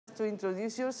to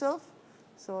introduce yourself.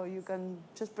 So you can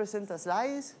just present a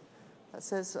slide that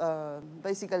says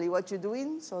basically what you're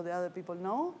doing so the other people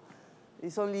know.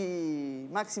 It's only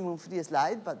maximum 3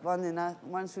 slides, but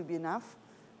one should be enough.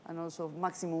 And also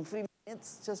maximum 3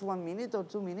 minutes, just 1 minute or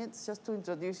 2 minutes, just to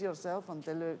introduce yourself and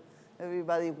tell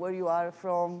everybody where you are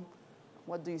from,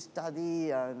 what do you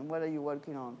study, and what are you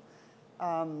working on.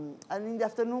 And in the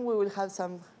afternoon, we will have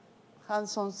some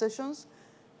hands-on sessions.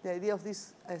 The idea of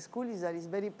this school is that it's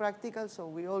very practical, so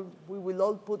we will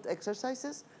all put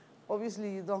exercises.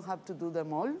 Obviously, you don't have to do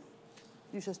them all.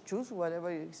 You just choose whatever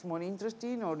is more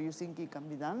interesting or you think it can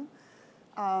be done.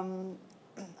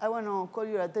 I want to call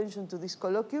your attention to this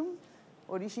colloquium.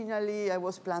 Originally, I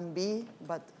was plan B,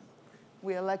 but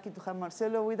we are lucky to have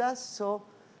Marcelo with us. So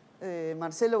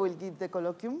Marcelo will give the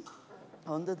colloquium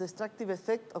on the destructive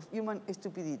effect of human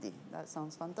stupidity. That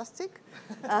sounds fantastic.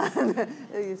 And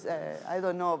I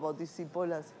don't know about these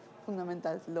simple as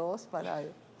fundamental laws, but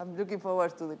I'm looking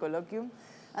forward to the colloquium.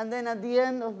 And then at the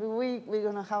end of the week, we're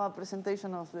going to have a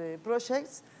presentation of the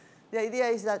projects. The idea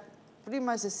is that pretty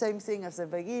much the same thing as the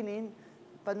beginning,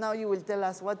 but now you will tell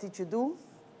us what did you do,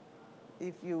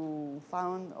 if you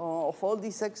found of all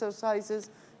these exercises,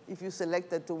 if you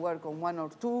selected to work on 1 or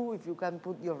 2, if you can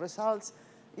put your results.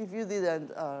 If you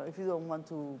didn't, if you don't want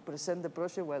to present the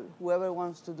project, well, whoever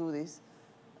wants to do this,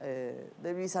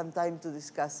 there is some time to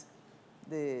discuss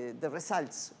the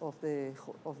results of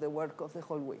the work of the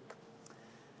whole week.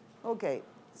 Okay,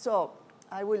 so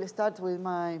I will start with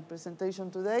my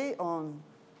presentation today on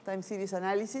time series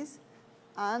analysis.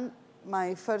 And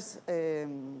my first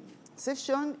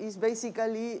session is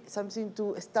basically something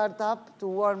to start up, to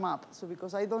warm up. So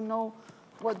because I don't know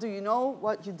what do you know,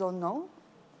 what you don't know.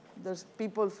 There's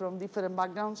people from different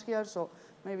backgrounds here, so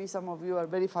maybe some of you are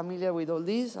very familiar with all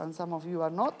this and some of you are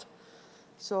not.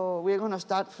 So we're going to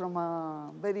start from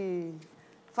a very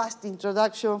fast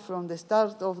introduction from the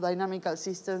start of dynamical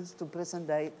systems to present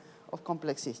day of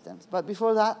complex systems. But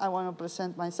before that, I want to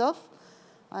present myself.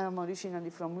 I am originally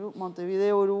from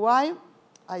Montevideo, Uruguay.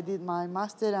 I did my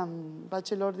master and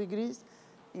bachelor degrees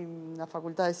in la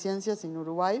Facultad de Ciencias in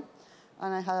Uruguay,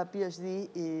 and I had a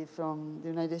PhD from the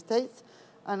United States.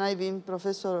 And I've been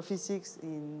professor of physics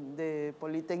in the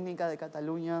Politécnica de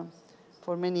Catalunya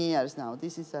for many years now.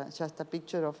 This is just a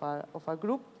picture of our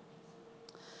group.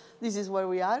 This is where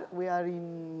we are. We are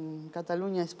in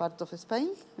Catalunya, is part of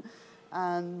Spain.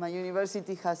 And my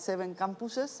university has 7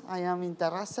 campuses. I am in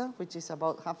Terrassa, which is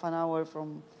about half an hour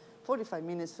from 45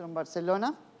 minutes from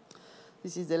Barcelona.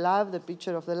 This is the lab, the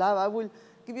picture of the lab. I will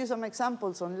give you some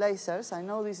examples on lasers. I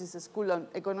know this is a school on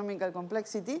economical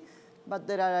complexity, but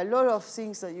there are a lot of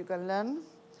things that you can learn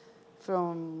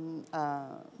from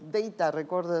data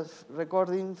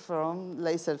recording from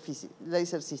laser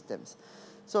systems.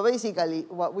 So basically,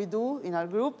 what we do in our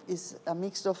group is a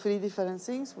mix of 3 different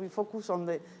things. We focus on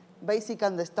the basic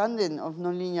understanding of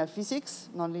nonlinear physics,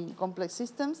 nonlinear complex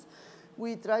systems.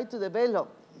 We try to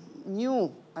develop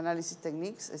new analysis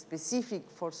techniques specific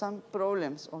for some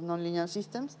problems of nonlinear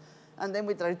systems, and then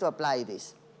we try to apply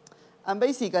this. And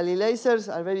basically,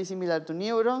 lasers are very similar to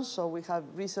neurons, so we have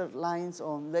research lines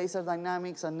on laser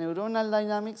dynamics and neuronal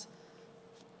dynamics.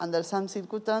 Under some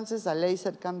circumstances, a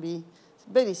laser can be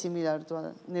very similar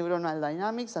to neuronal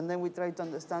dynamics, and then we try to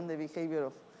understand the behavior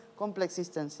of complex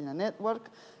systems in a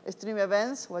network. Stream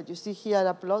events, what you see here,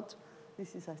 a plot.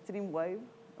 This is a stream wave,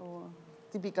 or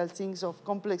typical things of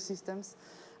complex systems.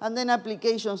 And then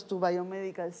applications to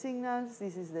biomedical signals.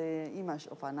 This is the image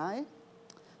of an eye.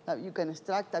 That you can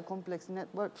extract a complex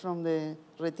network from the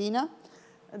retina.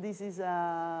 And this is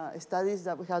studies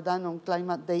that we have done on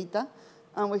climate data.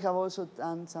 And we have also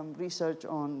done some research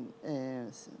on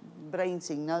brain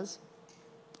signals.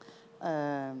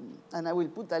 And I will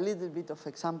put a little bit of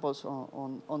examples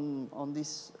on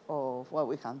this, of what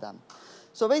we have done.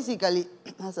 So basically,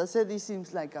 as I said, this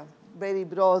seems like a very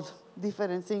broad,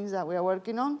 different things that we are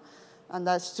working on. And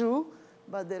that's true,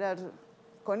 but there are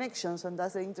connections, and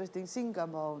that's the interesting thing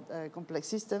about complex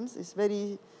systems. It's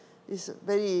very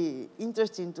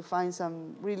interesting to find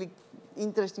some really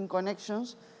interesting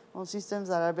connections on systems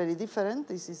that are very different.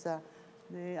 This is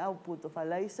the output of a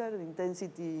laser, the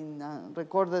intensity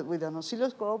recorded with an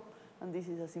oscilloscope, and this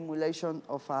is a simulation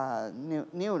of a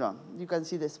neuron. You can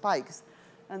see the spikes.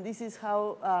 And this is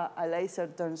how a laser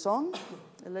turns on.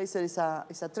 A laser is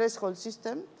a threshold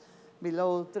system.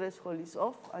 Below threshold is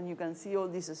off, and you can see all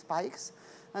these spikes.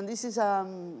 And this is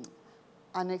an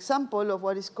example of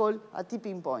what is called a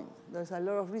tipping point. There's a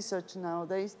lot of research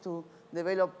nowadays to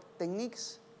develop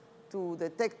techniques to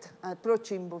detect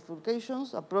approaching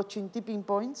bifurcations, approaching tipping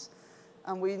points,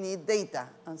 and we need data.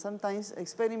 And sometimes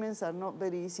experiments are not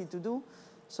very easy to do.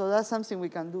 So that's something we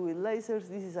can do with lasers.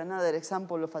 This is another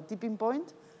example of a tipping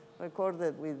point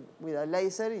recorded with a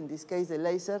laser. In this case, the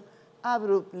laser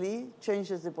abruptly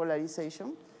changes the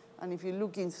polarization. And if you're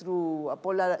looking through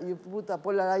you put a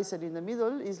polarizer in the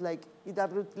middle, it's like it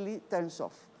abruptly turns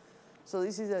off. So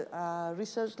this is a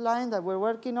research line that we're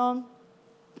working on,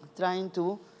 trying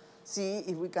to see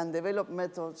if we can develop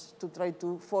methods to try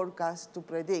to forecast, to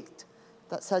predict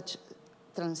that such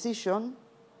transition,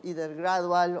 either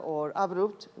gradual or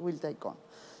abrupt, will take on.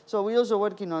 So we're also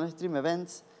working on extreme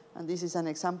events, and this is an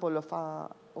example of a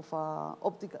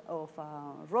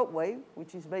rod wave,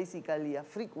 which is basically a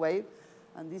freak wave.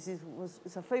 And this is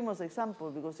a famous example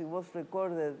because it was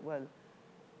recorded, well,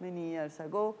 many years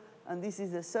ago. And this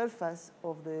is the surface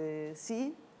of the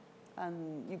sea.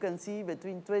 And you can see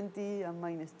between 20 and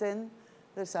 -10,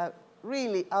 there's a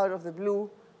really out of the blue,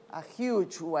 a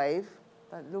huge wave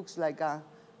that looks like a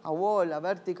wall, a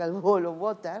vertical wall of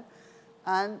water.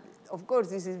 And of course,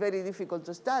 this is very difficult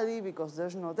to study because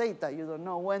there's no data. You don't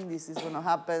know when this is going to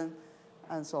happen,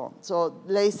 and so on. So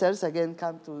lasers, again,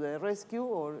 come to the rescue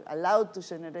or allowed to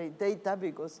generate data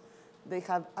because they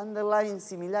have underlying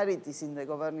similarities in the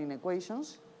governing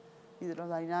equations.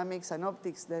 Hydrodynamics and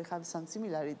optics, they have some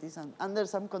similarities. And under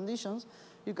some conditions,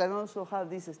 you can also have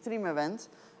these extreme events.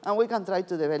 And we can try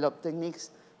to develop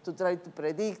techniques to try to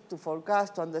predict, to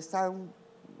forecast, to understand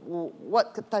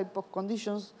what type of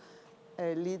conditions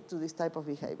lead to this type of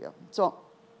behavior. So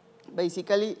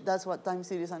basically, that's what time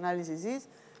series analysis is.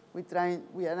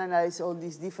 We analyze all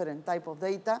these different type of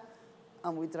data,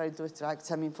 and we try to extract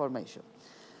some information.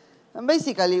 And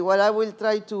basically, what I will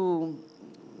try to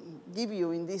give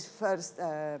you in this first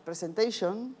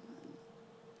presentation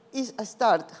is a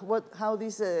start, how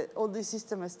all this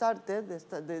system started,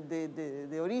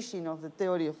 the origin of the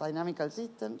theory of dynamical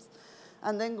systems,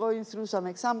 and then going through some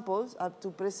examples up to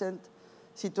present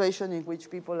situation in which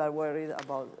people are worried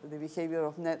about the behavior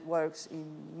of networks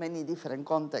in many different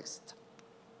contexts.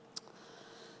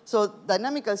 So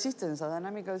dynamical systems, a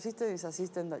dynamical system is a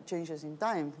system that changes in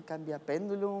time. It can be a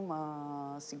pendulum,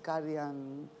 a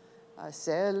circadian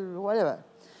cell, whatever.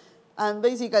 And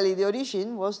basically the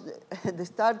origin was, the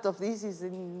start of this is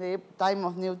in the time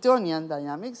of Newtonian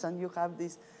dynamics, and you have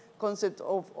this concept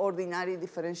of ordinary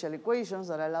differential equations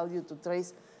that allow you to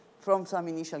trace from some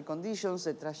initial conditions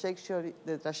the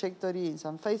trajectory in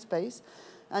some phase space.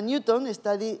 And Newton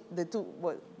studied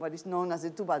what is known as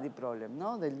the two-body problem,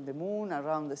 no? The moon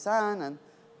around the sun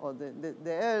or the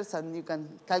Earth, and you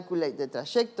can calculate the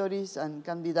trajectories and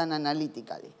can be done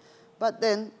analytically. But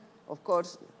then, of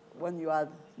course, when you add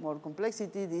more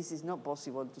complexity, this is not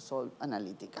possible to solve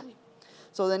analytically.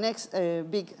 So the next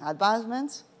big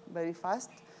advancements, very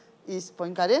fast, is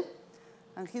Poincaré.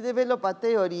 And he developed a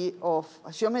theory of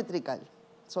geometrical.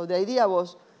 So the idea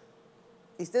was,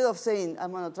 instead of saying,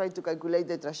 I'm going to try to calculate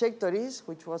the trajectories,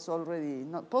 which was already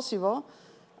not possible,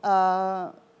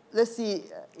 let's see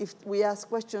if we ask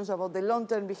questions about the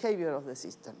long-term behavior of the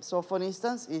system. So for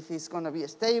instance, if it's going to be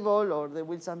stable or there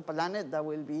will be some planet that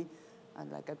will be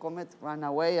like a comet, run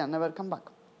away and never come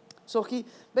back. So he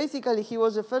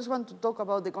was the first one to talk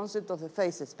about the concept of the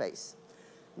phase space.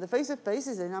 The phase space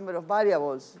is the number of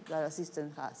variables that a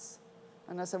system has.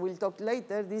 And as I will talk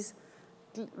later, this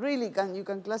really you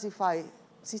can classify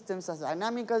systems as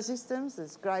dynamical systems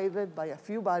described by a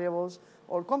few variables,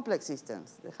 or complex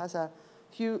systems that has a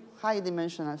huge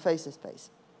high-dimensional phase space.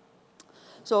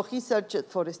 So he searched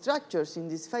for structures in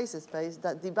this phase space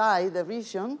that divide the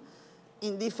region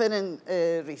in different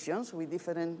regions with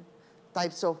different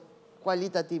types of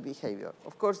qualitative behavior.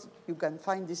 Of course, you can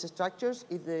find these structures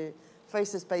if the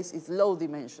phase space is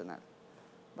low-dimensional.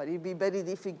 But it'd be very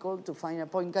difficult to find a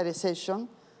Poincaré section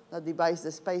that divides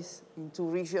the space in two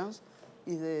regions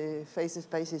if the phase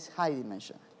space is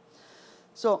high-dimensional.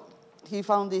 So he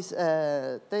found this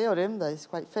theorem that is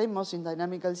quite famous in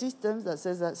dynamical systems that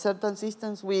says that certain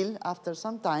systems will, after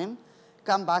some time,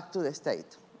 come back to the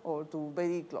state or to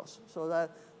very close. So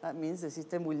that means the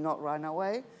system will not run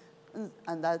away,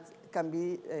 and that can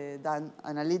be done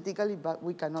analytically, but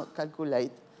we cannot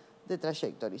calculate the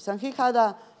trajectories. And he had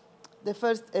the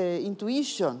first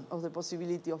intuition of the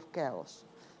possibility of chaos,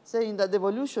 saying that the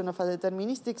evolution of a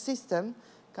deterministic system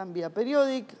can be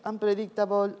aperiodic,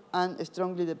 unpredictable, and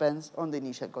strongly depends on the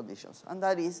initial conditions. And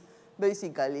that is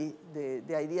basically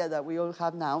the idea that we all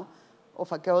have now of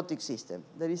a chaotic system.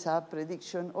 There is a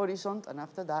prediction horizon, and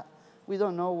after that, we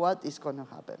don't know what is going to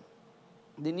happen.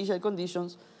 The initial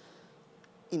conditions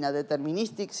in a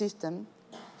deterministic system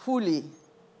fully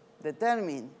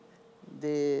determine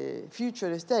the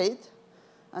future state,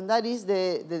 and that is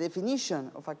the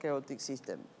definition of a chaotic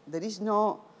system. There is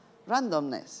no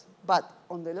randomness, but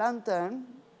on the long term,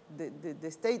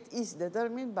 the state is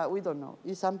determined, but we don't know.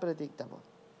 It's unpredictable.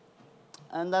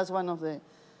 And that's one of the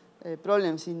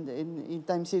problems in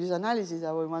time series analysis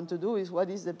that we want to do, is what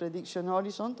is the prediction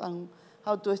horizon and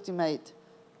how to estimate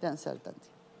the uncertainty.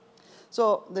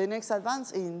 So the next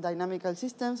advance in dynamical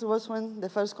systems was when the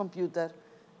first computer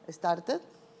started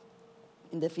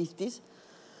in the 50s.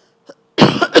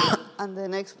 And the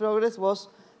next progress was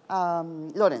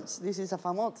Lorentz. This is a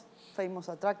famous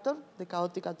attractor, the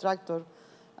chaotic attractor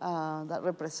that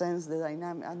represents the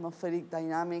atmospheric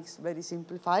dynamics very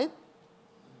simplified.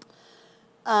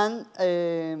 And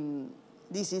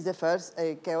this is the first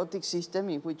chaotic system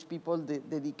in which people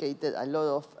dedicated a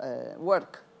lot of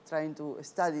work trying to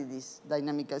study this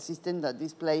dynamical system that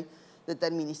display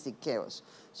deterministic chaos.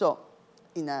 So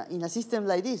in a system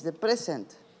like this, the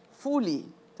present fully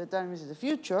determines the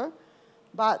future,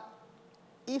 but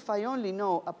if I only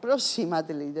know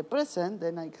approximately the present,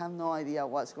 then I have no idea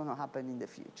what's going to happen in the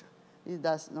future. It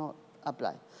does not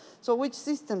apply. So which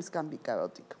systems can be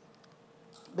chaotic?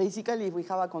 Basically, if we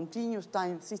have a continuous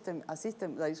time system, a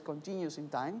system that is continuous in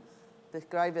time,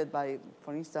 described by,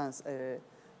 for instance,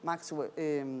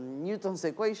 Newton's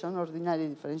equation, ordinary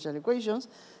differential equations,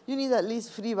 you need at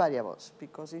least 3 variables,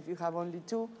 because if you have only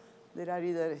 2, there are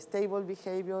either stable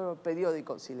behavior or periodic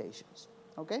oscillations,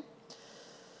 okay?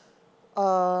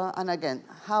 And again,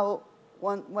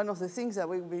 one of the things that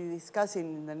we'll be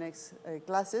discussing in the next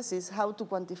classes is how to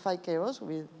quantify chaos.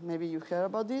 Maybe you heard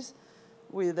about this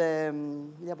with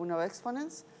Lyapunov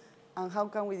exponents, and how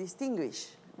can we distinguish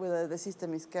whether the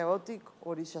system is chaotic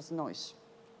or it's just noise.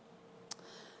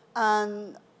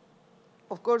 And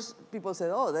of course, people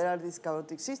said, oh, there are these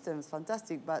chaotic systems,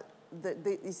 fantastic, but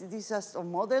is this just on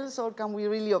models, or can we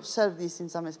really observe this in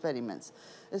some experiments?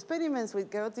 Experiments with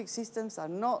chaotic systems are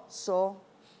not so,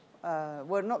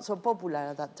 were not so popular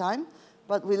at that time,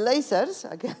 but with lasers,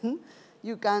 again,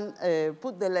 you can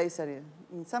put the laser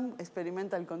in some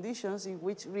experimental conditions in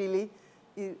which really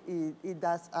it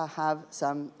does have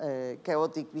some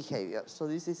chaotic behavior. So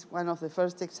this is one of the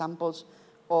first examples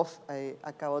of a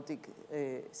chaotic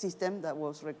system that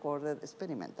was recorded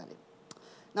experimentally.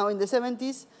 Now, in the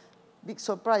 70s, big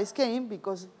surprise came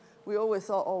because we always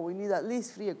thought, oh, we need at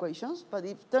least 3 equations, but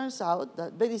it turns out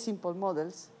that very simple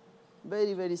models,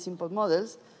 very, very simple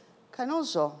models, can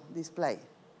also display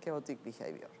chaotic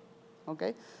behavior,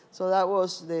 okay? So that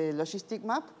was the logistic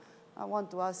map. I want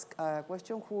to ask a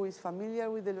question. Who is familiar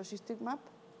with the logistic map?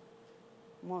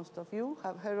 Most of you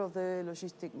have heard of the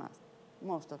logistic map.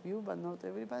 Most of you, but not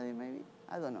everybody, maybe?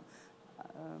 I don't know.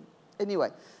 Anyway,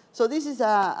 so this is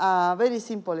a very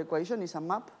simple equation. It's a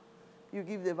map. You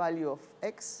give the value of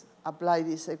x, apply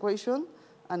this equation,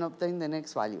 and obtain the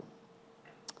next value.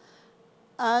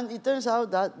 And it turns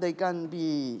out that they can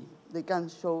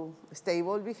show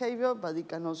stable behavior, but it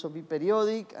can also be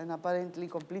periodic and apparently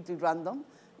completely random,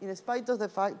 in spite of the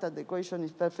fact that the equation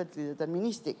is perfectly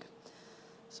deterministic.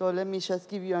 So let me just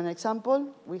give you an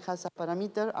example. We have a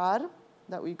parameter R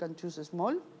that we can choose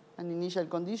small, an initial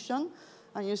condition,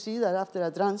 and you see that after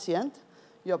a transient,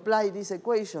 you apply this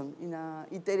equation in an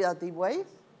iterative way,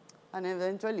 and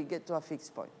eventually get to a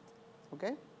fixed point,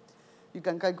 okay? You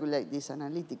can calculate this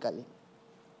analytically.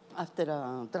 After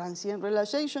a transient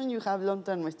relaxation, you have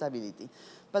long-term stability.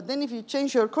 But then if you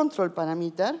change your control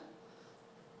parameter,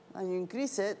 and you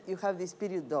increase it, you have this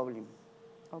period doubling,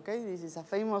 okay? This is a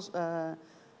famous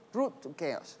route to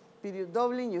chaos. Period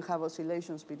doubling, you have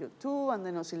oscillations period 2, and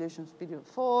then oscillations period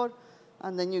 4,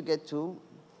 and then you get to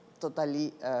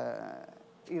totally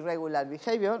irregular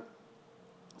behavior.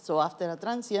 So after a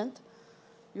transient,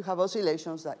 you have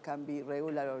oscillations that can be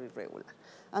regular or irregular.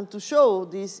 And to show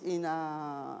this in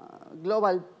a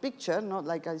global picture, not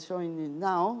like I'm showing it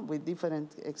now with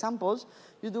different examples,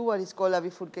 you do what is called a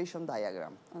bifurcation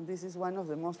diagram. And this is one of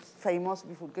the most famous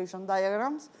bifurcation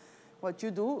diagrams. What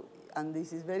you do, and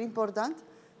this is very important,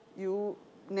 you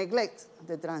neglect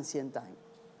the transient time.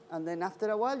 And then after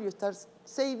a while, you start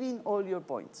saving all your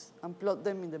points and plot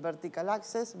them in the vertical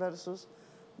axis versus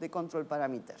the control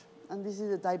parameter. And this is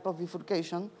the type of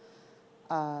bifurcation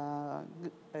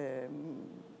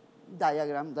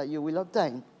diagram that you will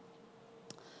obtain.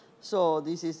 So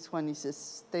this is when it's a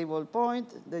stable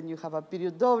point, then you have a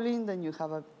period doubling, then you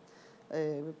have a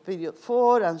period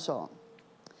 4, and so on.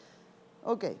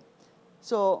 Okay,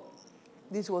 so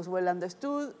this was well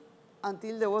understood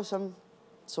until there was some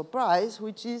surprise,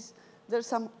 which is there's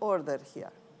some order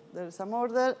here. There's some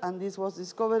order, and this was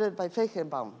discovered by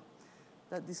Feigenbaum,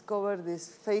 that discovered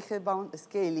this Feigenbaum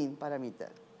scaling parameter,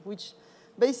 which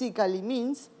basically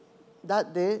means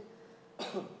that the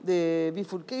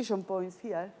bifurcation points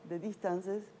here, the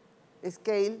distances,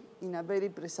 scale in a very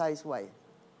precise way.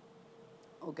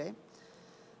 okay?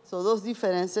 So those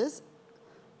differences,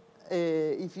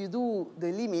 if you do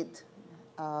the limit,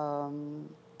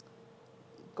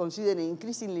 considering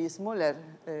increasingly smaller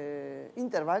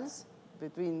intervals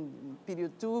between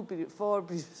period 2, period 4,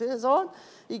 period 6, and so on,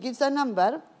 it gives a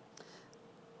number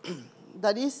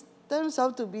that turns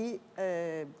out to be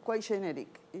quite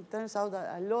generic. It turns out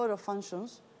that a lot of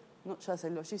functions, not just a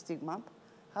logistic map,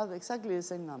 have exactly the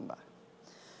same number.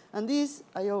 And this,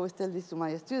 I always tell this to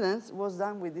my students, was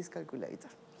done with this calculator.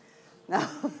 Now,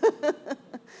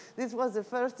 this was the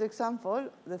first example,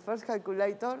 the first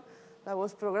calculator that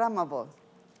was programmable.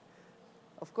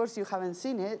 Of course, you haven't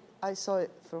seen it. I saw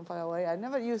it from far away. I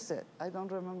never used it. I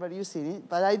don't remember using it,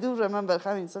 but I do remember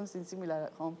having something similar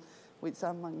at home with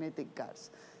some magnetic cards.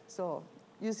 So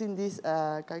using this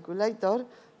calculator,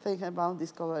 Feigenbaum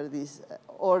discovered this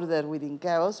order within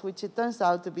chaos, which it turns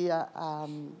out to be a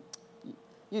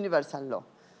universal law,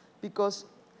 because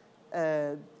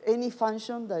any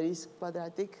function that is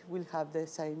quadratic will have the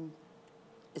same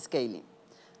scaling.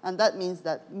 And that means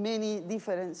that many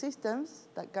different systems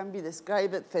that can be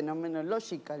described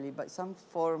phenomenologically by some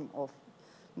form of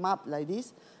map like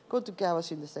this go to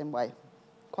chaos in the same way,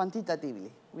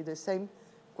 quantitatively, with the same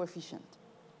coefficient.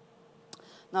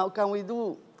 Now, can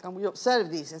we observe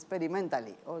this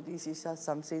experimentally? Or this is just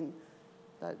something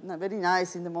that's very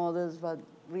nice in the models, but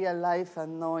real life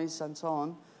and noise and so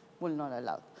on will not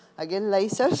allow. Again,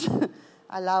 lasers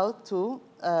allow to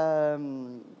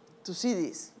see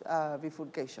these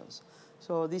bifurcations.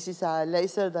 So this is a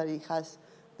laser that it has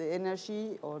the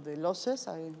energy or the losses,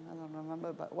 I don't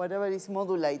remember, but whatever is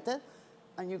modulated,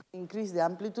 and you can increase the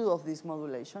amplitude of this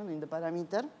modulation in the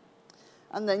parameter.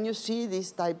 And then you see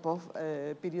this type of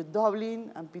period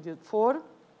doubling and period 4.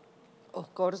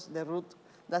 Of course, the root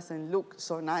doesn't look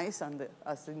so nice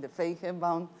as in the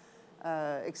Feigenbaum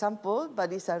example,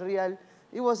 but it's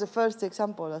it was the first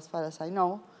example, as far as I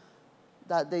know,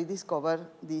 that they discovered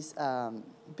this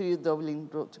period doubling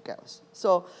route to chaos.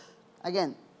 So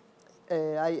again,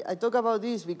 I talk about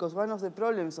this because one of the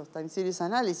problems of time series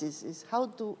analysis is how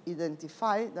to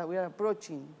identify that we are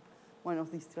approaching one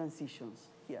of these transitions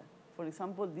here. For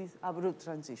example, these abrupt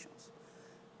transitions,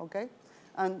 okay?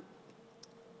 And,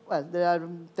 well, there are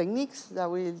techniques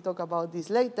that we'll talk about this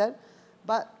later,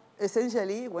 but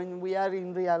essentially, when we are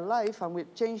in real life and we're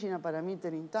changing a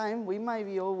parameter in time, we might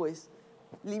be always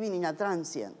living in a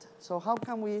transient. So how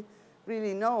can we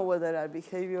really know whether the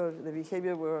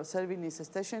behavior we're observing is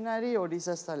stationary or is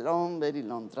just a long, very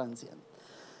long transient?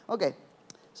 Okay,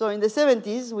 so in the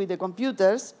 70s, with the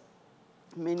computers,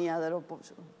 many other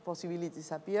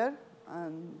possibilities appear.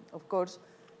 And of course,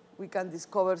 we can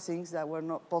discover things that were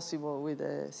not possible with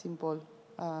a simple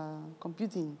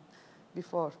computing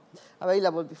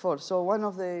available before. So one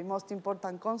of the most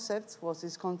important concepts was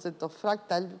this concept of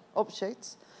fractal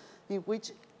objects, in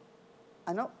which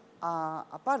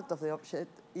a part of the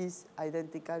object is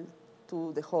identical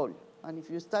to the whole. And if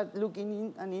you start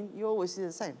looking in, you always see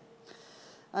the same.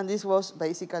 And this was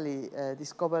basically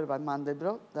discovered by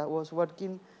Mandelbrot, that was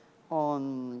working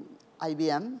on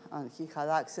IBM, and he had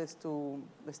access to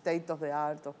the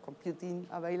state-of-the-art of computing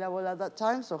available at that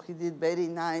time, so he did very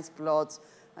nice plots,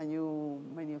 and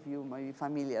many of you might be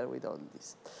familiar with all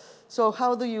this. So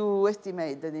how do you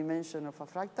estimate the dimension of a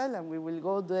fractal? And we will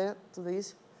go to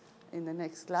this in the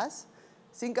next class.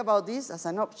 Think about this as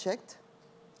an object,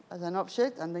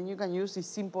 and then you can use this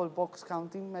simple box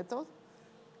counting method.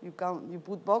 You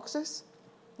put boxes,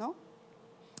 no?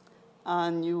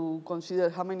 And you consider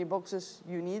how many boxes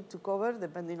you need to cover,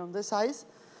 depending on the size.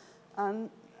 And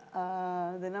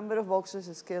the number of boxes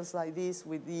scales like this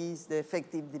with the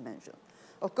effective dimension.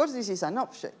 Of course, this is an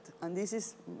object. And this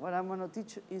is what I'm going to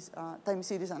teach is time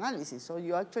series analysis. So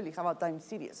you actually have a time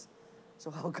series. So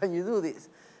how can you do this?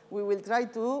 We will try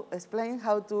to explain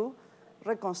how to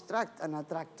reconstruct an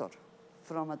attractor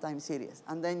from a time series,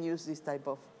 and then use this type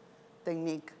of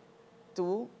technique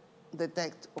to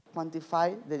detect or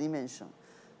quantify the dimension.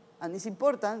 And it's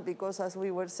important because, as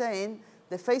we were saying,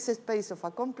 the phase space of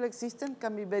a complex system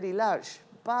can be very large.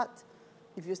 But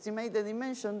if you estimate the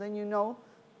dimension, then you know,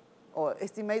 or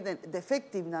estimate the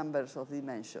effective numbers of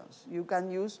dimensions. You can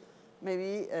use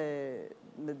maybe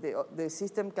the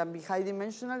system can be high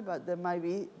dimensional, but they might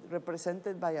be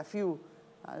represented by a few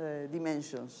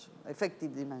dimensions,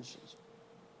 effective dimensions.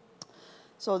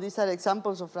 So these are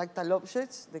examples of fractal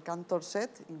objects, the Cantor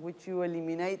set, in which you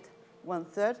eliminate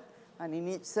 1/3, and in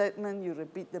each segment you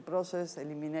repeat the process,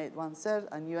 eliminate 1/3,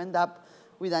 and you end up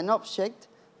with an object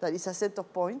that is a set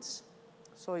of points.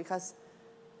 So it has,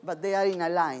 but they are in a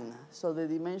line. So the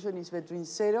dimension is between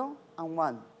 0 and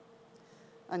 1.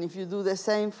 And if you do the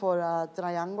same for a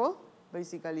triangle,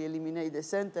 basically eliminate the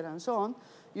center and so on,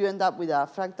 you end up with a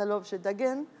fractal object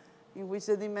again, in which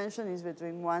the dimension is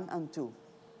between 1 and 2,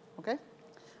 okay?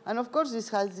 And of course, this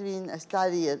has been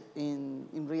studied in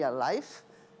real life,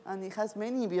 and it has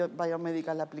many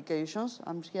biomedical applications.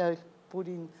 I'm here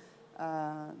putting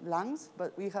lungs,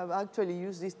 but we have actually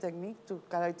used this technique to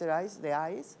characterize the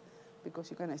eyes, because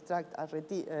you can extract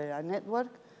a network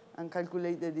and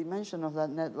calculate the dimension of that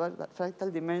network, that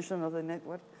fractal dimension of the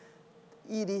network.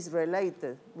 It is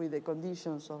related with the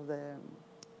conditions of the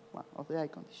eye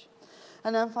condition.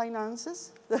 And then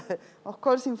finances. Of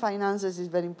course, in finances is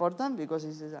very important because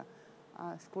this is a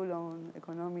school on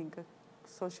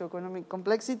socio-economic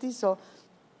complexity. So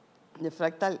the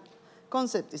fractal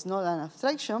concept is not an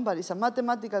abstraction, but it's a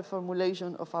mathematical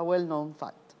formulation of a well-known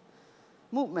fact.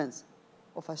 Movements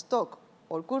of a stock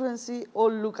or currency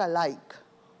all look alike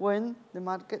when the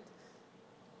market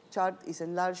chart is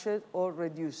enlarged or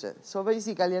reduced. So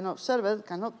basically, an observer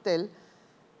cannot tell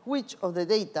which of the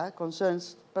data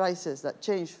concerns prices that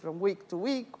change from week to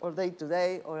week or day to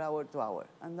day or hour to hour.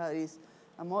 And that is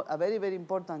a very, very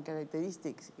important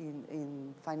characteristic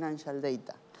in financial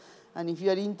data. And if you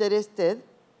are interested,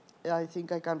 I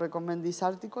think I can recommend this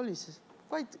article. It's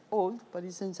quite old, but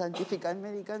it's in Scientific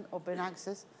American, open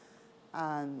access,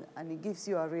 and it gives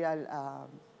you a real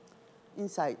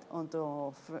insight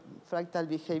onto fractal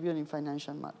behavior in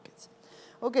financial markets.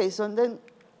 Okay, so then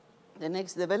the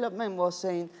next development was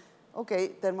saying, okay,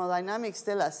 thermodynamics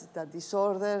tell us that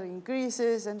disorder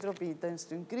increases, entropy tends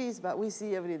to increase, but we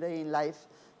see every day in life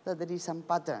that there is some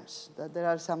patterns, that there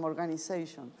are some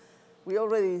organization. We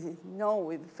already know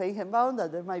with Feigenbaum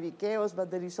that there might be chaos, but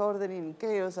there is order in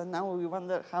chaos, and now we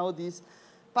wonder how these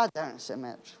patterns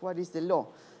emerge. What is the law?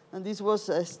 And this was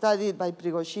studied by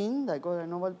Prigozhin, that got a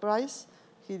Nobel Prize.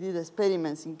 He did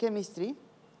experiments in chemistry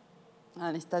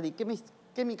and studied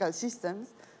chemical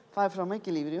systems far from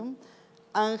equilibrium,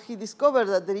 and he discovered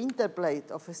that the interplay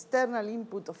of external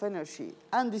input of energy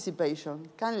and dissipation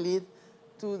can lead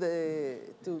to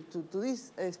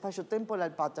these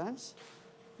spatiotemporal patterns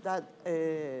that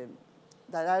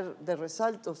are the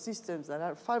result of systems that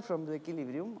are far from the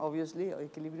equilibrium. Obviously,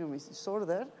 equilibrium is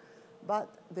disorder, but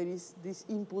there is this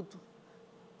input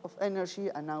of energy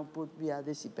and output via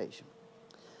dissipation.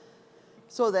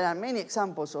 So there are many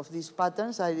examples of these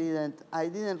patterns. I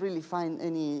didn't really find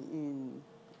any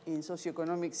in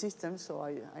socioeconomic systems, so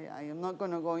I am not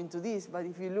going to go into this. But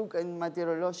if you look in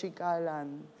meteorological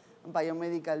and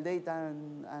biomedical data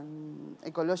and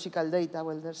ecological data,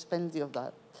 well, there's plenty of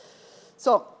that.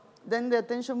 So then the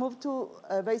attention moved to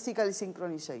basically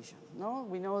synchronization. No?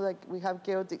 We know that we have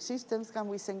chaotic systems. Can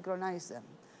we synchronize them?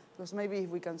 Because maybe if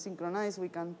we can synchronize, we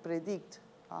can predict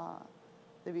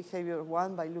the behavior of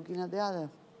one by looking at the other.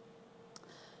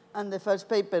 And the first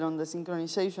paper on the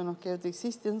synchronization of chaotic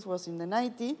systems was in the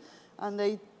 90s, and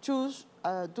they chose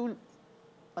two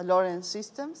Lorentz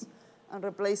systems and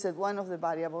replaced one of the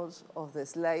variables of the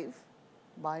slave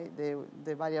by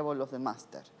the variable of the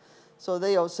master. So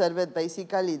they observed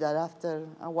basically that after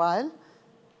a while,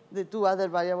 the two other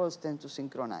variables tend to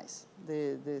synchronize.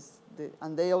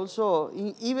 And they also,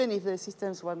 even if the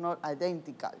systems were not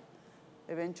identical,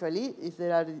 eventually, if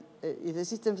the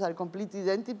systems are completely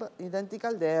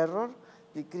identical, the error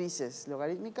decreases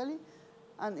logarithmically.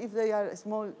 And if they are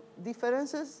small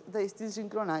differences, they still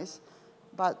synchronize,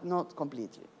 but not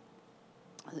completely.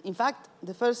 In fact,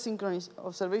 the first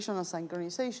observation of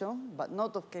synchronization, but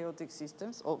not of chaotic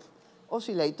systems, of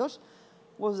oscillators,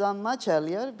 was done much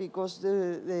earlier because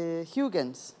the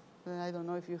Huygens, I don't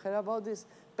know if you heard about this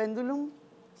pendulum,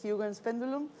 Huygens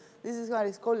pendulum, this is what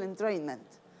is called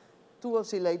entrainment. Two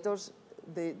oscillators,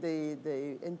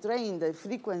 they entrain the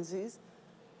frequencies,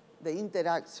 they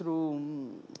interact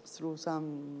through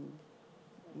some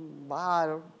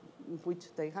bar in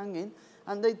which they hang in,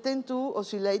 and they tend to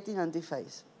oscillate in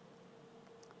antiphase.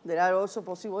 There are also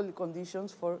possible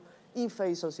conditions for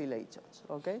in-phase oscillations,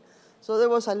 okay? So there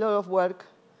was a lot of work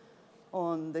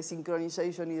on the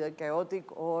synchronization, either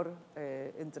chaotic or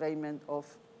entrainment of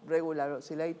regular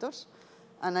oscillators.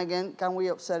 And again, can we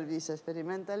observe this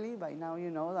experimentally? By now you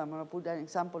know that I'm going to put an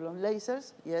example of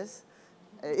lasers. Yes,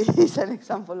 it is an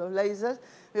example of lasers.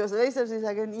 Because lasers is,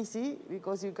 again, easy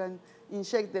because you can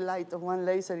inject the light of one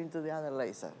laser into the other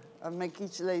laser and make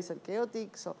each laser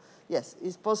chaotic. So yes,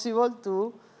 it's possible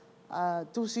to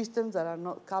two systems that are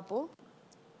not coupled.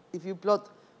 If you plot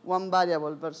one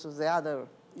variable versus the other,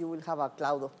 you will have a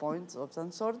cloud of points of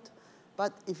some sort.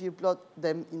 But if you plot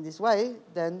them in this way,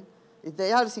 then if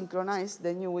they are synchronized,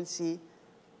 then you will see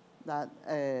that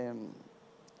they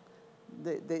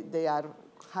are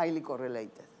highly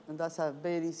correlated. And that's a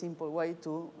very simple way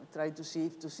to try to see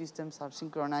if two systems are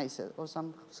synchronized or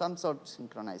some sort of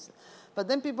synchronized. But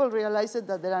then people realized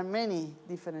that there are many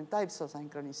different types of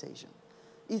synchronization.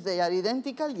 If they are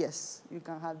identical, yes, you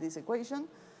can have this equation.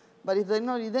 But if they're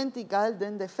not identical,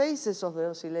 then the phases of the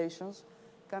oscillations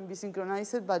can be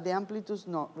synchronized, but the amplitudes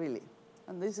not really.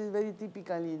 And this is very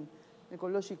typical in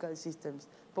ecological systems.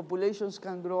 Populations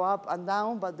can grow up and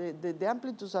down, but the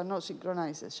amplitudes are not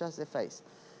synchronized, it's just the phase.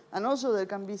 And also there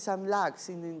can be some lags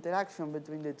in the interaction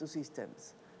between the two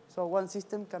systems. So one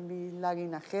system can be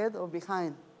lagging ahead or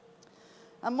behind.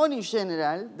 And more in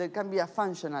general, there can be a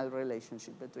functional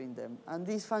relationship between them. And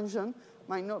this function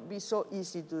might not be so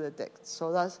easy to detect.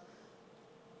 So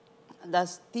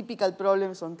that's typical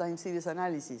problems on time series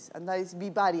analysis. And that is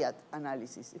bivariate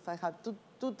analysis. If I have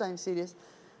two time series,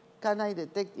 can I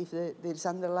detect if there is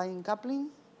underlying coupling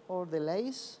or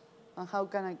delays? And how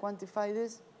can I quantify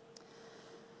this?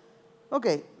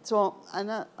 Okay, so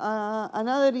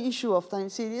another issue of time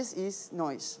series is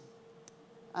noise.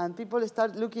 And people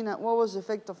start looking at what was the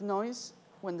effect of noise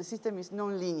when the system is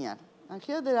nonlinear. And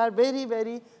here they are very,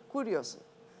 very curious.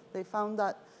 They found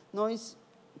that noise,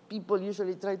 people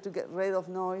usually try to get rid of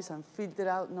noise and filter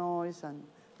out noise and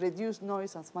reduce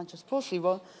noise as much as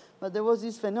possible. But there was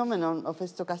this phenomenon of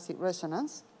stochastic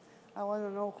resonance. I want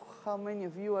to know how many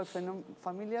of you are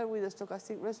familiar with the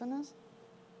stochastic resonance?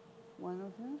 One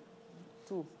of you?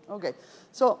 Two. Okay.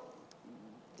 So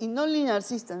in nonlinear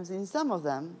systems, in some of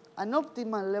them, an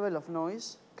optimal level of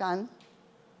noise can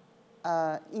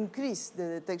increase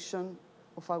the detection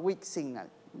of a weak signal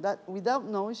that without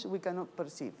noise we cannot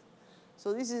perceive.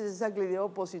 So this is exactly the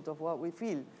opposite of what we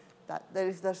feel, that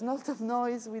there's not enough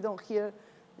noise, we don't hear.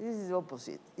 This is the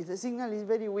opposite. If the signal is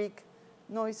very weak,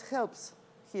 noise helps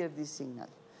hear this signal.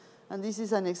 And this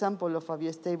is an example of a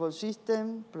bistable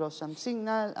system plus some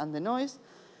signal and the noise.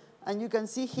 And you can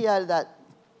see here that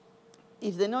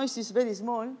if the noise is very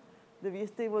small, the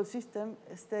bistable system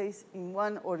stays in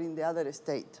one or in the other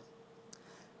state.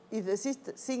 If the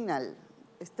signal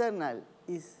external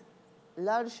is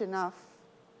large enough,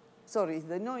 if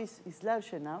the noise is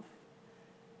large enough,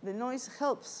 the noise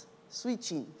helps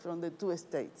switching from the two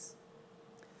states.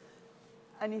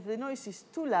 And if the noise is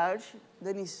too large,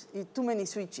 then it's too many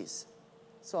switches.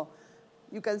 So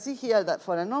you can see here that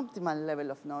for an optimal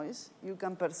level of noise, you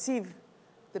can perceive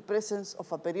the presence of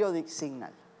a periodic signal.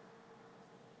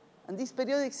 And this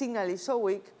periodic signal is so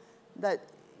weak that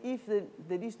if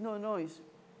there is no noise,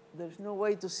 there's no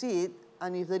way to see it,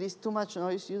 and if there is too much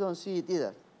noise, you don't see it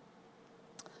either.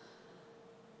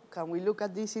 Can we look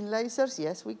at this in lasers?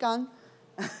 Yes, we can.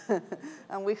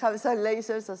 And we have some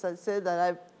lasers, as I said,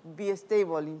 that are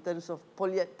bistable in terms of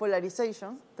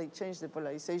polarization. They change the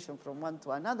polarization from one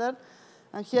to another.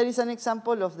 And here is an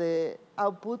example of the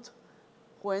output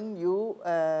when you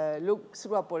look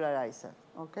through a polarizer,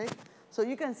 okay? So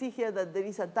you can see here that there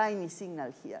is a tiny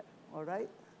signal here, all right?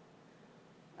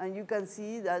 And you can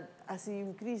see that as you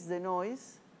increase the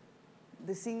noise,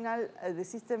 the signal, the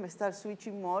system starts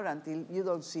switching more until you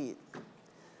don't see it.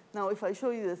 Now, if I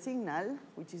show you the signal,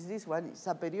 which is this one, it's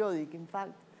a periodic, in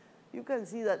fact, you can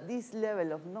see that this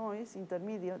level of noise,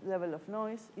 intermediate level of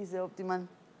noise, is the optimum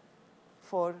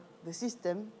for the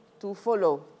system to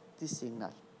follow this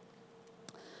signal.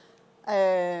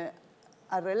 A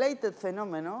related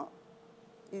phenomenon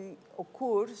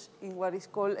occurs in what is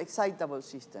called excitable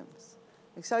systems.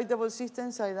 Excitable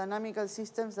systems are dynamical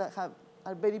systems that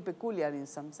are very peculiar in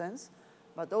some sense,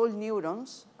 but all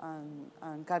neurons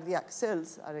and cardiac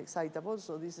cells are excitable,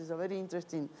 so this is a very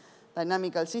interesting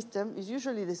dynamical system. It's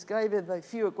usually described by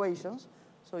few equations,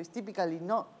 so it's typically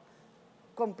not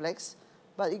complex,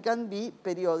 but it can be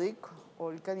periodic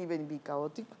or it can even be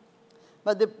chaotic.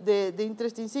 But the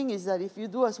interesting thing is that if you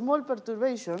do a small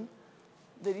perturbation,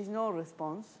 there is no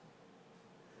response.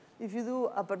 If you do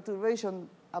a perturbation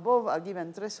above a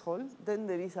given threshold, then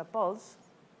there is a pulse.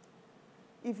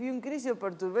 If you increase your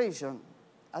perturbation,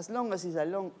 as long as it's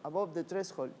above the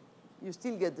threshold, you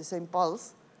still get the same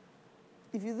pulse.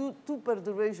 If you do two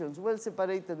perturbations well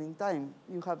separated in time,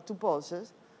 you have two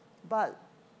pulses. But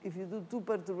if you do two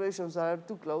perturbations that are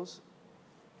too close,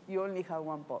 you only have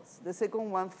one pulse. The second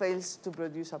one fails to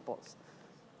produce a pulse.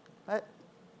 Right?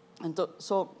 And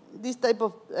so this type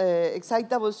of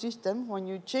excitable system, when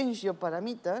you change your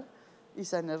parameter,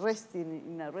 is in a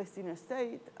resting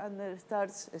state, and then it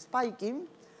starts spiking,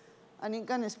 and it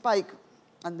can spike,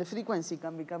 and the frequency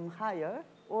can become higher,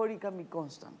 or it can be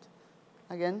constant.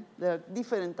 Again, there are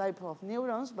different types of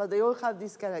neurons, but they all have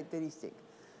this characteristic.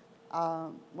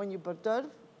 When you perturb,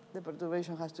 the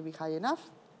perturbation has to be high enough.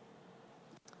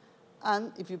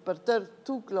 And if you perturb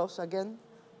too close, again,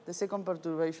 the second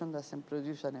perturbation doesn't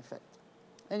produce an effect.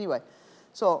 Anyway,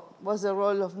 so what's the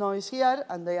role of noise here?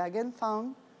 And they again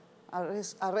found a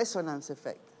resonance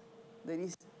effect. There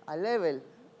is a level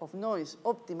of noise,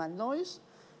 optimal noise,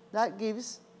 that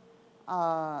gives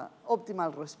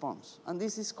optimal response. And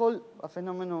this is called a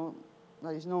phenomenon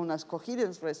that is known as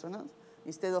coherence resonance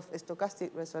instead of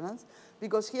stochastic resonance,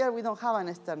 because here we don't have an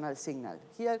external signal.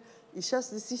 Here it's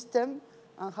just the system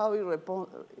and how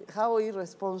it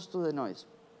responds to the noise.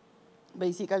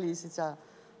 Basically, this is a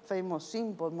famous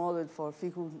simple model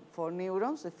for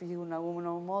neurons, the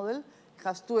Figure-Nagumo model. It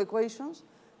has two equations,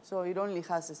 so it only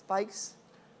has spikes,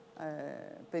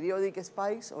 periodic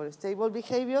spikes or stable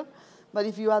behavior. But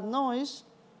if you add noise,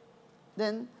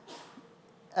 then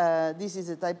this is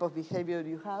the type of behavior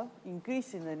you have,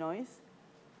 increasing the noise.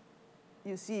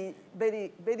 You see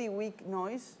very, very weak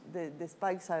noise. The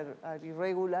spikes are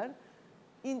irregular.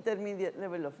 Intermediate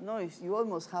level of noise, you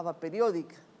almost have a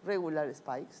periodic regular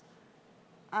spikes.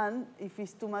 And if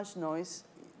it's too much noise,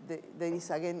 there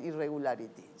is again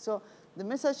irregularity. So the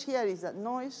message here is that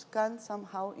noise can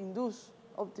somehow induce,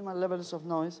 optimal levels of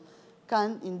noise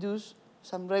can induce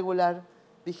some regular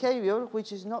behavior,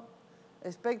 which is not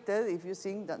expected if you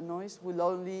think that noise will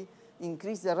only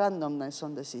increase the randomness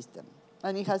on the system.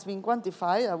 And it has been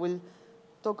quantified. I will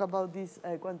talk about this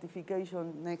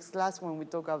quantification next class when we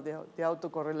talk about the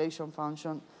autocorrelation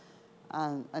function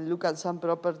and look at some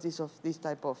properties of this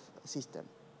type of system.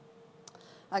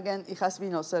 Again, it has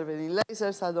been observed in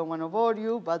lasers. I don't want to bore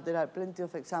you, but there are plenty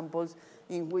of examples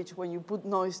in which when you put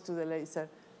noise to the laser,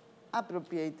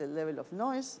 appropriated level of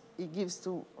noise, it gives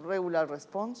to regular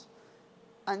response.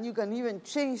 And you can even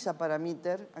change a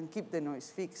parameter and keep the noise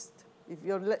fixed.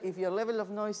 If your level of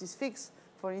noise is fixed,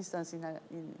 for instance,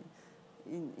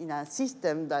 in a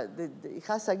system that it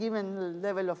has a given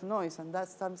level of noise and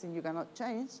that's something you cannot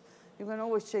change, you can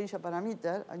always change a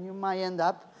parameter and you might end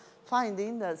up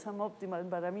finding that some optimal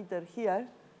parameter here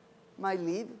might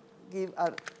give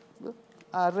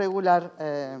a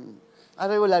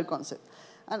regular concept.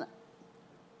 And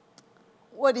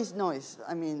what is noise?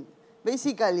 I mean,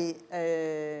 basically,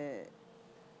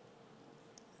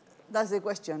 that's the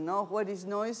question, no? What is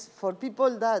noise? For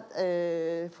people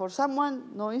that, for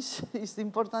someone, noise is the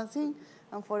important thing,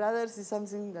 and for others, it's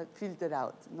something that filters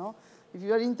out, no? If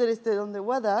you are interested on the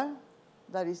weather,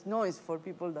 that is noise for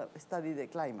people that study the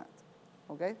climate,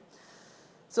 okay?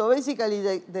 So basically,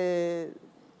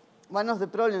 one of the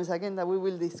problems, again, that we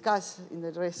will discuss in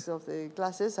the rest of the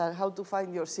classes are how to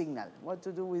find your signal, what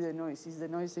to do with the noise. Is the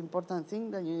noise an important thing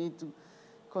that you need to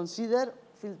consider,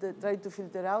 try to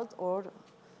filter out, or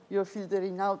you're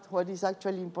filtering out what is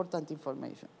actually important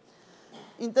information?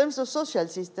 In terms of social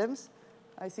systems,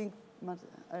 I think,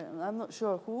 I'm not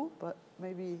sure who, but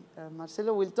maybe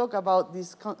Marcelo will talk about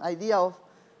this idea of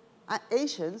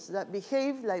agents that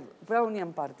behave like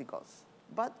Brownian particles.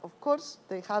 But of course,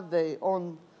 they have their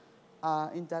own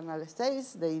internal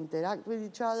states, they interact with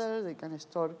each other, they can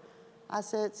store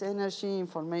assets, energy,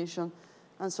 information,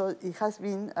 and so it has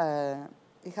been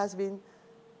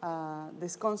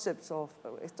this concept of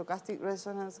stochastic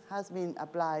resonance has been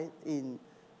applied in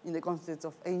the context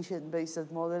of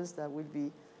ancient-based models that will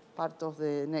be part of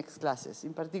the next classes.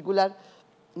 In particular,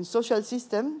 in social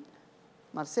system,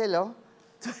 Marcelo,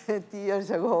 20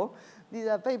 years ago, did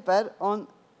a paper on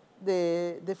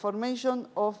the formation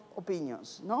of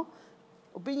opinions, no?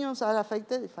 Opinions are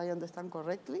affected, if I understand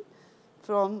correctly,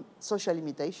 from social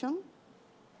imitation.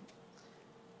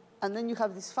 And then you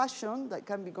have this fashion that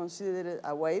can be considered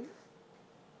a wave,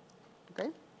 okay?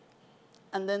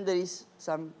 And then there is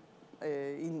some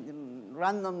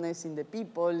randomness in the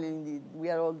people, we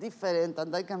are all different,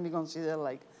 and that can be considered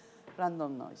like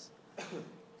random noise.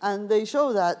 And they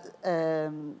show that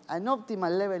an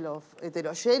optimal level of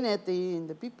heterogeneity in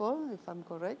the people, if I'm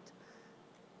correct,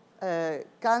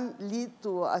 can lead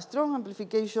to a strong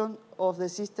amplification of the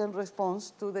system response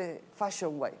to the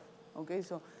fashion wave, okay?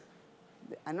 So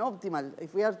an optimal,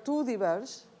 if we are too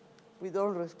diverse, we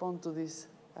don't respond to this.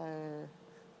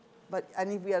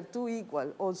 And if we are too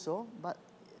equal also, but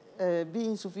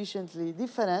being sufficiently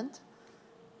different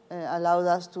allowed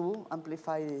us to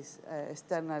amplify this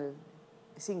external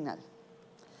signal.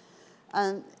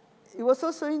 And it was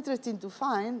also interesting to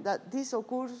find that this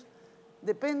occurs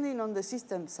depending on the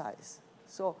system size.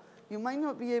 So you might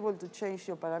not be able to change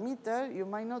your parameter, you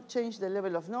might not change the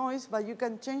level of noise, but you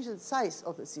can change the size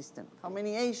of the system, how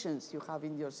many agents you have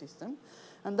in your system.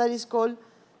 And that is called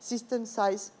system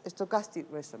size stochastic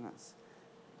resonance.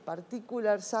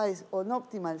 Particular size or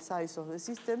optimal size of the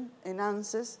system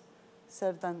enhances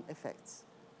certain effects.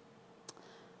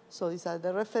 So these are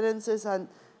the references. And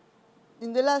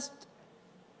in the last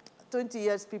 20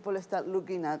 years, people start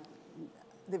looking at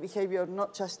the behavior,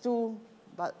 not just two,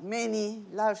 but many,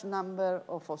 large number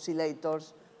of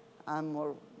oscillators and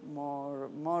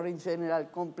more in general,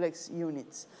 complex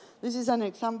units. This is an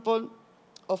example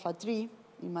of a tree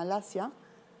in Malaysia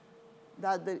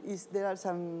that there are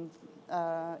some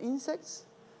insects,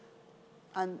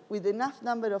 and with enough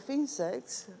number of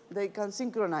insects, they can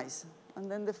synchronize,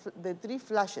 and then the tree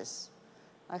flashes.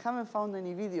 I haven't found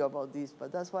any video about this,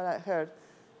 but that's what I heard,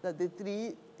 that the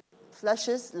tree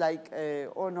flashes like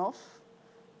on-off,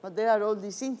 but there are all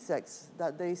these insects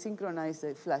that they synchronize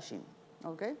the flashing,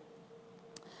 okay?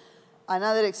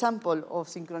 Another example of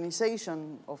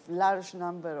synchronization of large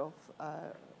number of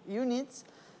units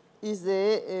is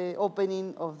the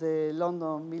opening of the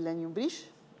London Millennium Bridge.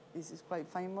 This is quite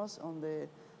famous on the,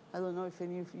 I don't know if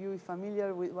any of you are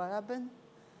familiar with what happened.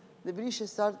 The bridge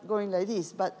started going like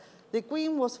this, but the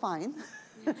Queen was fine.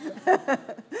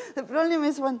 The problem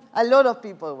is when a lot of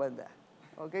people went there.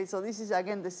 Okay, so this is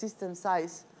again the system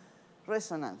size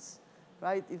resonance,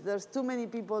 right? If there's too many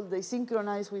people, they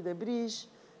synchronize with the bridge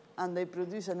and they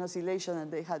produce an oscillation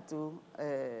and they had to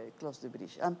close the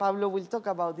bridge. And Pablo will talk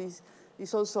about this.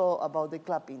 It's also about the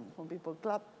clapping. When people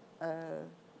clap,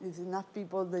 if enough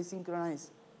people, they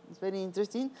synchronize. It's very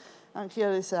interesting. And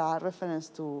here is a reference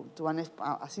to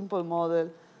a simple model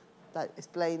that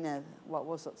explained what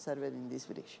was observed in this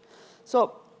bridge.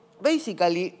 So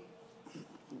basically,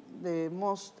 the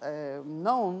most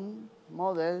known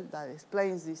model that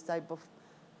explains this type of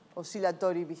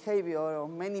oscillatory behavior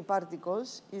on many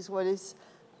particles is what is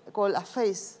called a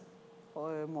phase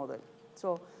model.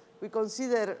 So we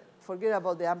forget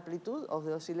about the amplitude of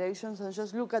the oscillations and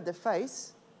just look at the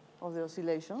phase of the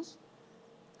oscillations.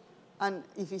 And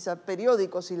if it's a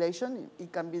periodic oscillation,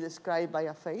 it can be described by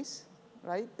a phase,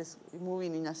 right? It's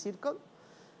moving in a circle.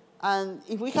 And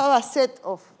if we have a set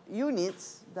of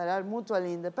units that are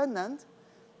mutually independent,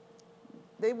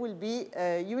 they will be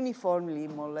uniformly,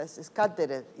 more or less,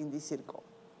 scattered in this circle.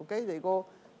 Okay, they go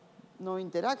no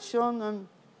interaction, and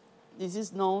this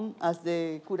is known as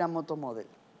the Kuramoto model.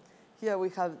 Here we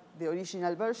have the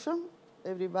original version.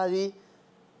 Everybody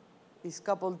is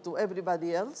coupled to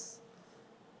everybody else.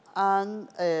 And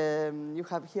you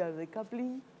have here the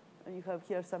coupling, and you have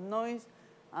here some noise,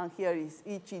 and here is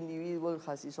each individual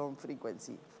has its own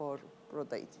frequency for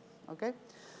rotating, okay?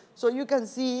 So you can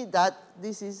see that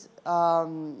this is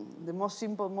the most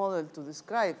simple model to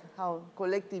describe how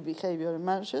collective behavior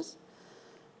emerges.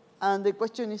 And the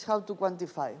question is how to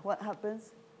quantify. What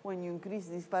happens when you increase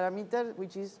this parameter,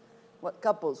 which is what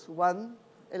couples one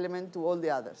element to all the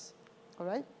others, all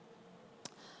right?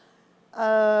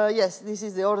 Yes, this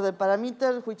is the order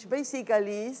parameter, which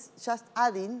basically is just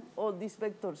adding all these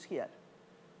vectors here.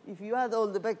 If you add all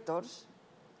the vectors,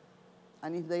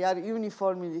 and if they are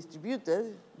uniformly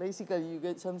distributed, basically you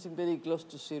get something very close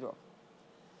to 0.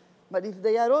 But if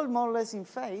they are all more or less in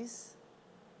phase,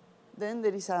 then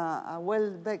there is a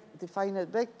well-defined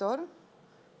vector,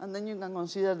 and then you can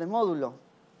consider the modulo,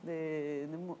 the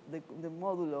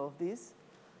modulo of this.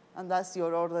 And that's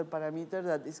your order parameter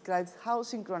that describes how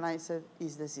synchronized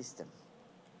is the system.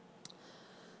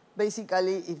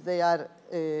 Basically, if they are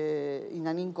in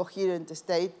an incoherent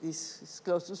state, this is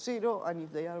close to 0, and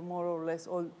if they are more or less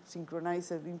all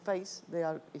synchronized in phase,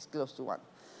 it's close to 1.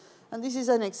 And this is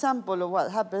an example of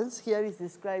what happens. Here is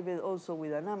described also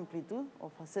with an amplitude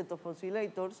of a set of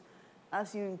oscillators.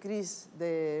 As you increase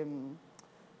the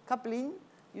coupling,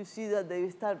 you see that they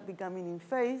start becoming in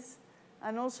phase.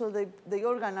 And also, they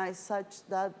organize such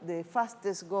that the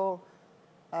fastest go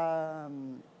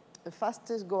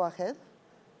ahead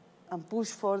and push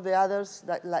for the others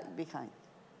that lag behind.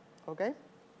 Okay?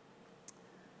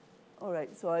 All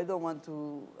right, so I don't want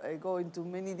to go into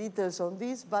many details on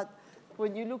this, but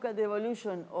when you look at the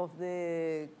evolution of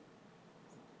the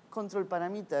control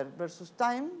parameter versus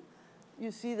time,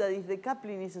 you see that if the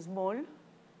coupling is small,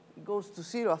 it goes to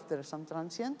 0 after some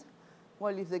transient,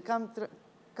 while if the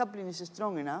coupling is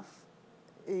strong enough,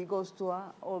 it goes to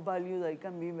a value that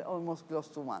can be almost close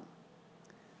to 1.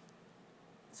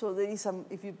 So there is some,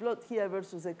 if you plot here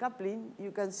versus the coupling,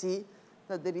 you can see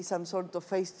that there is some sort of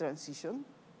phase transition.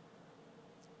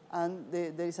 And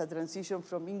there is a transition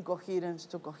from incoherence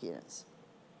to coherence.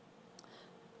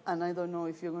 And I don't know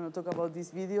if you're going to talk about this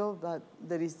video, but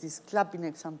there is this clapping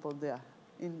example there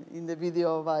in the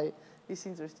video by, it's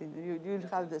interesting. You'll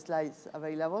have the slides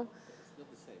available. It's not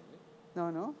the same,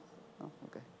 right? No? Oh,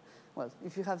 okay. Well,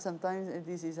 if you have some time,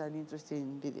 this is an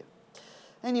interesting video.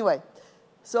 Anyway,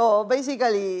 so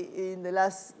basically, in the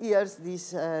last years,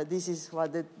 this is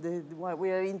what we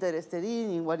are interested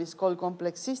in what is called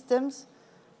complex systems.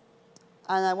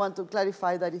 And I want to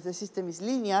clarify that if the system is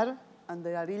linear and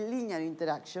there are linear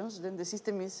interactions, then the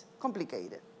system is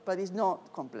complicated, but it's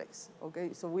not complex, okay?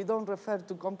 So we don't refer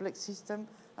to complex system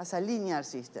as a linear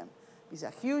system. It's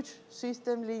a huge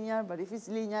system, linear, but if it's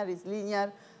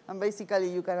linear, and basically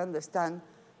you can understand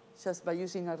just by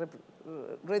using a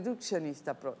reductionist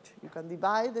approach. You can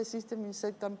divide the system in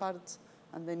certain parts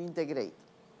and then integrate.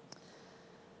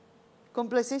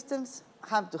 Complex systems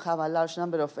have to have a large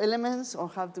number of elements or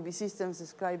have to be systems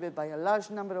described by a large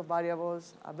number of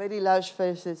variables, a very large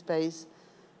phase space,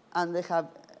 and they have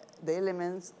the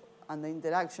elements and the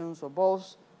interactions of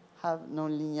both have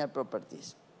nonlinear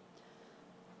properties.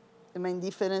 The main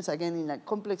difference, again, in a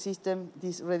complex system,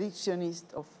 this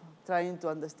reductionist of trying to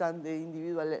understand the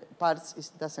individual parts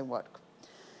doesn't work.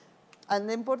 And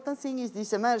the important thing is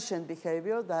this emergent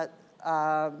behavior, that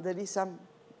there is some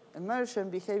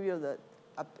emergent behavior that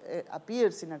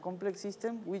appears in a complex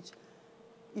system which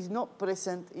is not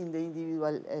present in the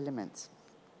individual elements.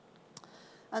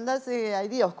 And that's the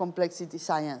idea of complexity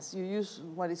science. You use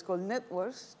what is called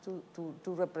networks to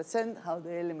represent how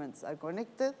the elements are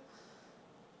connected.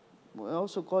 We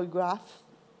also call graphs.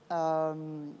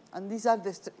 And these are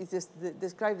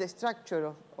describe the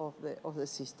structure of the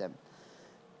system.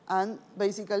 And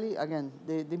basically, again,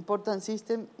 the important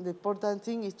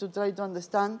thing is to try to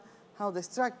understand how the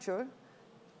structure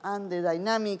and the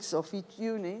dynamics of each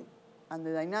unit and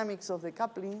the dynamics of the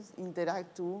couplings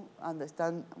interact to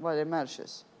understand what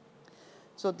emerges.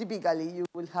 So typically, you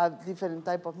will have different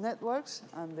types of networks,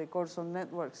 and the course on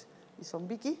networks is on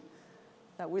Wiki.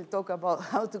 That will talk about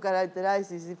how to characterize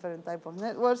these different types of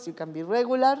networks. You can be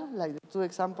regular, like the two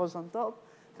examples on top.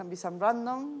 Can be some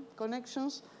random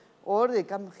connections, or they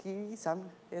can be some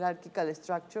hierarchical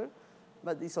structure,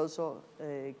 but it's also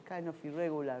kind of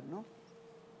irregular, no?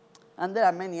 And there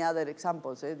are many other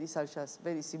examples. These are just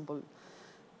very simple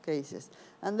cases.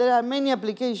 And there are many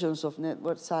applications of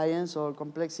network science or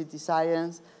complexity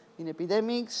science in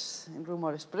epidemics, in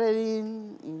rumor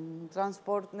spreading, in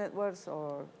transport networks,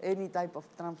 or any type of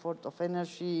transport of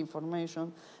energy,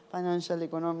 information, financial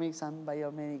economics, and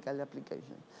biomedical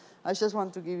applications. I just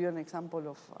want to give you an example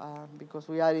of, because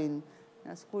we are in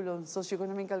a school on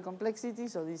socio-economic complexity,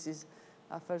 so this is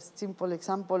a first simple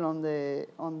example on the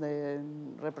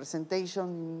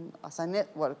representation as a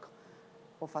network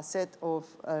of a set of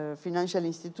financial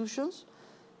institutions.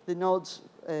 The nodes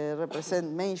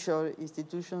represent major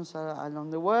institutions along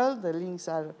the world. The links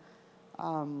are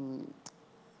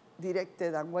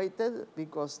directed and weighted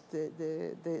because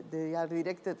they are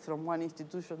directed from one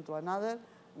institution to another,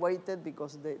 weighted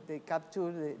because they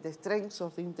capture the strengths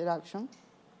of the interaction.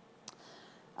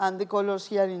 And the colors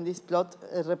here in this plot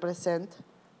represent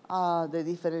the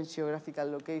different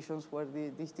geographical locations where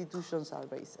the institutions are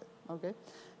based. Okay,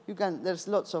 there's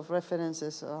lots of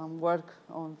references and work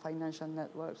on financial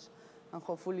networks, and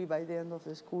hopefully by the end of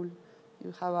the school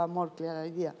you have a more clear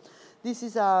idea. This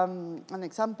is an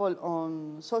example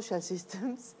on social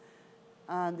systems,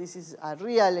 and this is a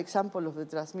real example of the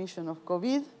transmission of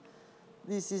COVID.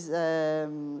 This is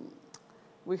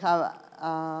we have.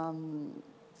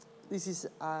 This is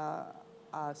a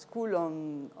school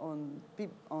on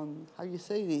how you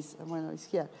say this? Well, it's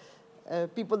here.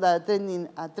 People that are attending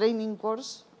a training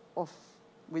course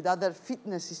with other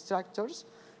fitness instructors,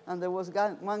 and there was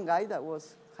one guy that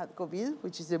had COVID,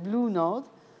 which is the blue node,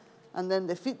 and then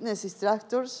the fitness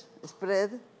instructors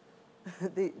spread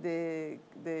the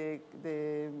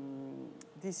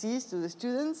disease to the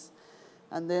students,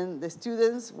 and then the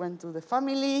students went to the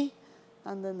family,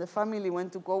 and then the family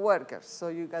went to co-workers. So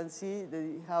you can see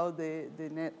how the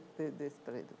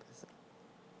spread.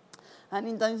 And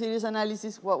in time series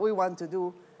analysis, what we want to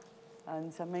do, and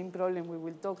it's a main problem we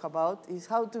will talk about, is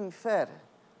how to infer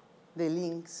the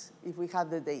links if we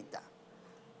have the data.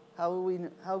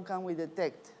 How can we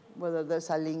detect whether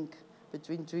there's a link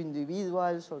between two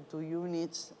individuals or two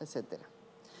units, etc.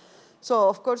 So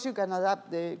of course you can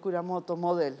adapt the Kuramoto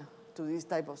model to this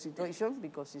type of situation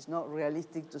because it's not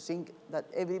realistic to think that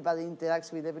everybody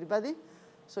interacts with everybody.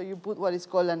 So you put what is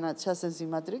called an adjacency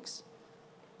matrix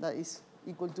that is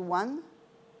equal to 1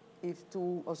 if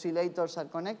two oscillators are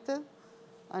connected,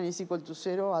 and is equal to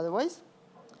 0 otherwise.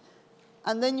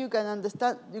 And then you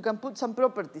can put some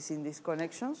properties in these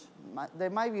connections. They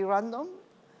might be random,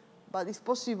 but it's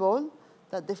possible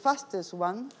that the fastest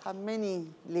one have many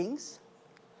links,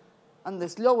 and the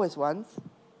slowest ones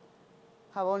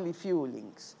have only few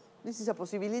links. This is a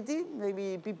possibility.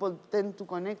 Maybe people tend to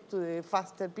connect to the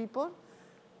faster people,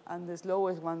 and the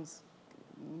slowest ones,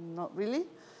 not really.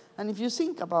 And if you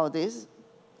think about this,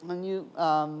 when you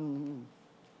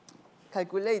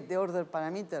calculate the order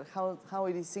parameter, how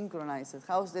it is synchronized,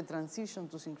 how's the transition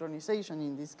to synchronization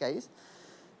in this case,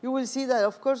 you will see that,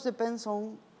 of course, depends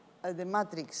on the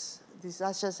matrix, this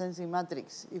adjacency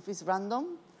matrix. If it's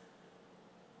random,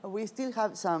 we still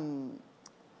have some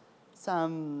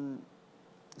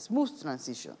smooth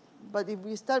transition. But if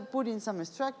we start putting some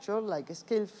structure, like a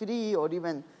scale-free or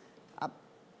even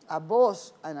a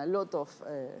boss and a lot of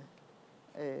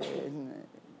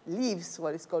leaves,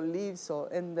 what is called leaves or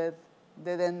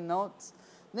dead-end nodes,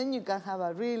 then you can have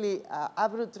a really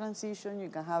abrupt transition. You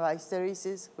can have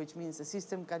hysteresis, which means the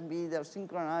system can be either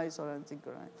synchronized or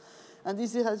unsynchronized. And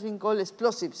this has been called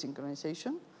explosive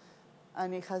synchronization.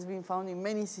 And it has been found in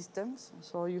many systems.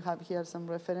 So you have here some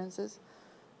references.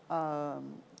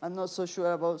 I'm not so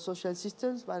sure about social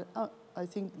systems, but I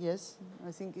think, yes,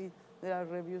 I think there are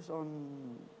reviews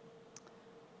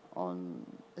on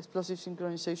explosive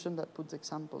synchronization that put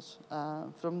examples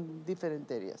from different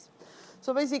areas.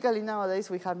 So basically nowadays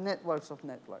we have networks of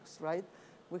networks, right?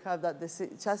 We have that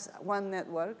just one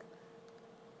network.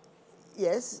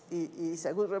 Yes, it is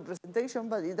a good representation,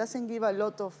 but it doesn't give a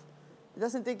lot of, it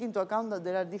doesn't take into account that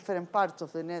there are different parts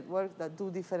of the network that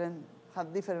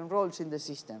have different roles in the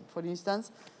system. For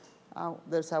instance,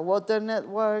 there's a water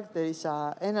network, there is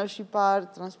an energy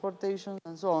part, transportation,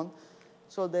 and so on.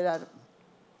 So there are,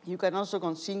 you can also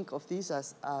think of this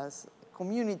as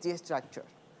community structure.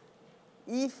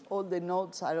 If all the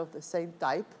nodes are of the same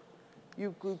type,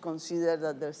 you could consider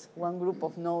that there's one group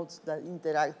of nodes that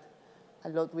interact a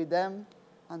lot with them,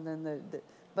 and then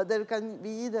but there can be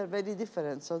either very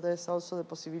different. So there's also the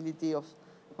possibility of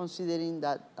considering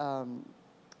that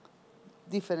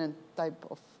different type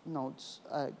of nodes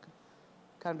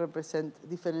can represent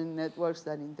different networks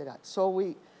that interact. So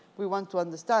we want to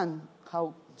understand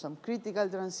how some critical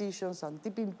transitions, some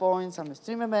tipping points, some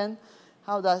stream event,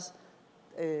 how does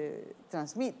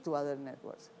transmit to other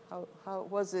networks.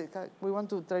 We want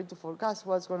to try to forecast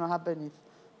what's going to happen if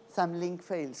some link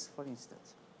fails, for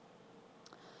instance.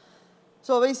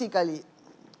 So basically,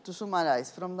 to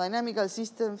summarize, from dynamical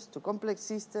systems to complex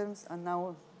systems, and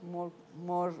now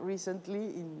more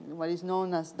recently in what is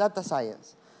known as data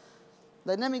science.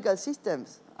 Dynamical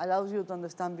systems allows you to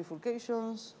understand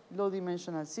bifurcations,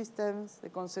 low-dimensional systems, the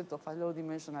concept of a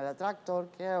low-dimensional attractor,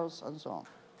 chaos, and so on.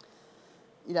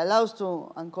 It allows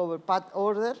to uncover path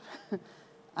order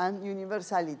and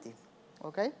universality,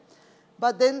 okay?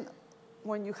 But then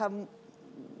when you have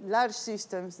large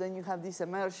systems, then you have this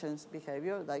emergence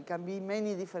behavior. There can be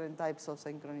many different types of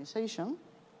synchronization.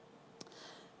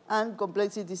 And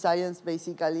complexity science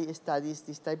basically studies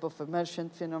this type of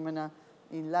emergent phenomena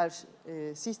in large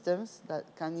systems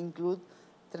that can include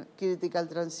critical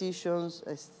transitions,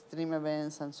 stream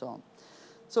events, and so on.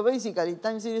 So basically,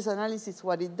 time series analysis,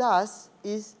 what it does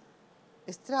is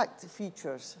extract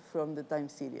features from the time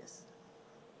series.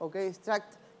 Okay,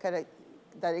 extract that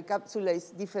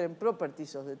encapsulates different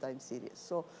properties of the time series.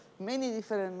 So many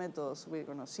different methods we're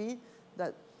going to see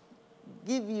that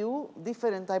give you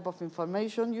different type of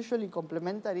information, usually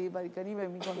complementary, but it can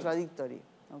even be contradictory.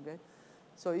 Okay,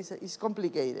 so it's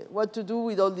complicated. What to do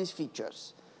with all these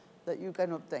features that you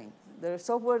can obtain? There's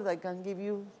software that can give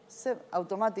you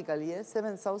automatically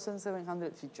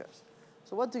 7,700 features.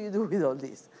 So what do you do with all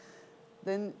this?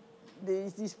 Then there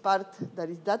is this part that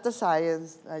is data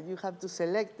science, that you have to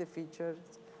select the features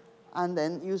and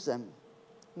then use them,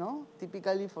 no?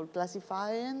 Typically for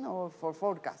classifying or for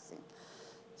forecasting.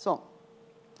 So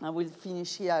I will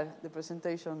finish here the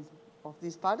presentation of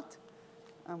this part,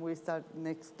 and we'll start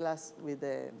next class with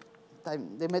the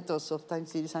methods of time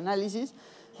series analysis.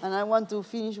 And I want to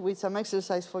finish with some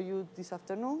exercise for you this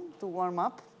afternoon to warm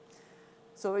up.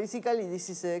 So basically, this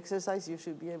is the exercise you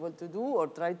should be able to do or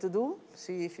try to do,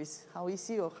 see if it's how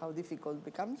easy or how difficult it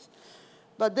becomes.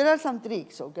 But there are some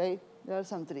tricks, okay? There are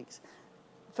some tricks.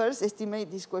 First, estimate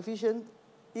this coefficient.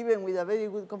 Even with a very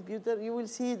good computer, you will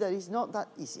see that it's not that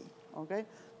easy, okay?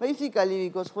 Basically,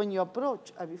 because when you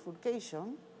approach a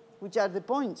bifurcation, which are the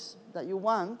points that you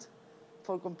want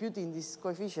for computing this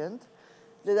coefficient,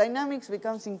 the dynamics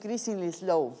becomes increasingly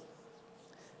slow.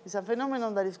 It's a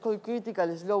phenomenon that is called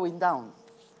critical slowing down.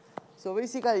 So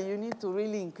basically, you need to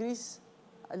really increase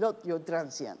a lot your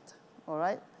transient, all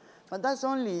right? But that's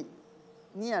only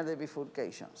near the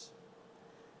bifurcations.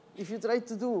 If you try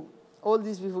to do all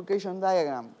this bifurcation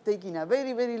diagram, taking a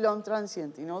very, very long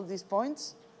transient in all these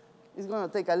points, it's going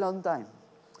to take a long time.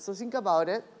 So think about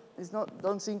it. It's not,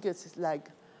 don't think it's like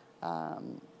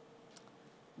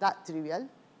that trivial.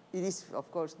 It is, of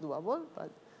course, doable.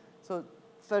 But so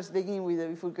first begin with the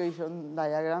bifurcation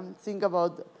diagram. Think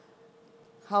about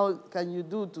how can you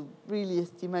do to really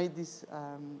estimate this.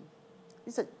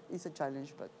 It's a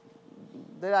challenge, but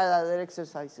there are other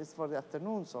exercises for the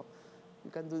afternoon, so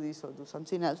you can do this or do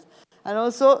something else. And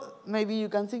also, maybe you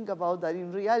can think about that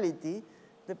in reality,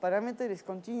 the parameter is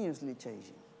continuously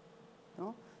changing.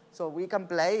 No? So we can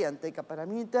play and take a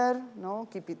parameter, no?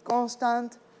 Keep it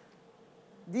constant,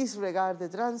 disregard the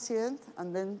transient,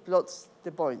 and then plot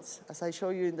the points, as I show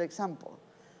you in the example.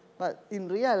 But in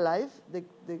real life, the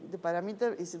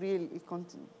parameter is really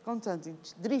constantly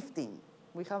drifting.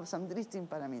 We have some drifting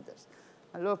parameters.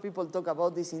 A lot of people talk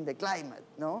about this in the climate,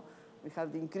 no? We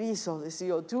have the increase of the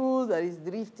CO2 that is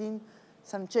drifting,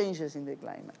 some changes in the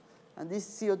climate. And this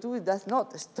CO2 it does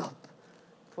not stop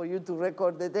for you to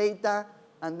record the data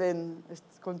and then it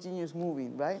continues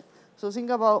moving, right? So think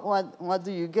about what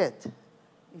do you get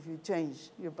if you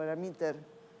change your parameter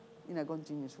in a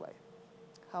continuous way.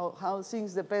 How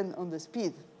things depend on the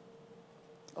speed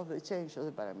of the change of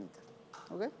the parameter,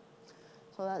 okay?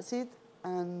 So that's it,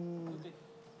 and Okay.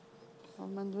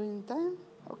 am I doing time?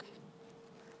 Okay.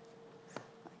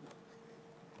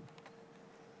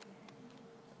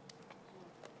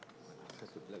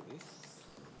 Just look like this.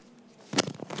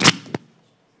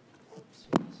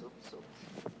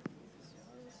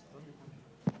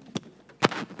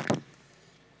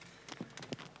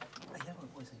 ¿Hay algo que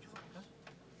puedes enchufar acá?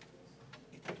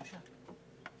 ¿Esta es tuya?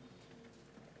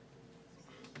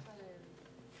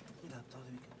 El adaptador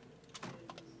de micro.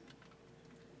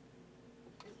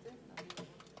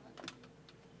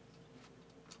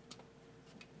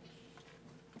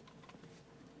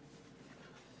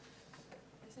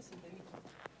 Ese es el de